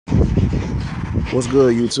What's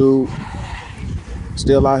good, YouTube?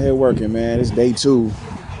 Still out here working, man. It's day 2.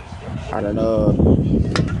 I done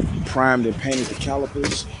primed and painted the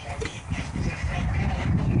calipers.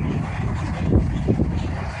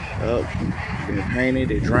 Been painted.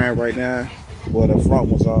 They're drying right now. Well, the front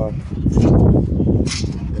ones are.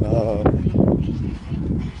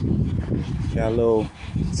 Got a little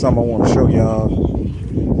something I want to show y'all.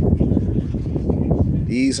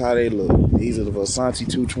 These how they look. These are the Versanti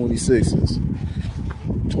 226s.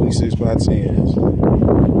 26 by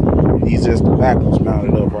 10s. These just the back ones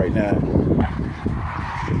mounted up right now.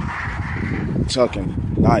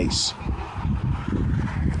 Tucking nice.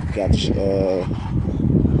 Got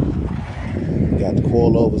the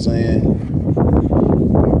coilovers in,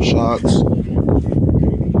 shocks,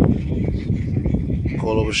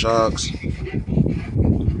 coilover shocks.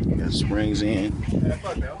 Got springs in.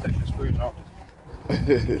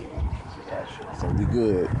 So we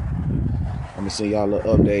good. Let me send y'all an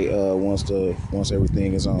update once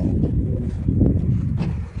everything is on.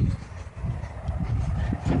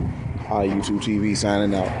 Hi, YouTube TV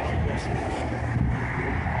signing out.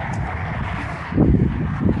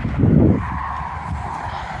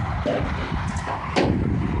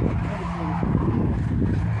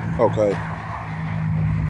 Okay.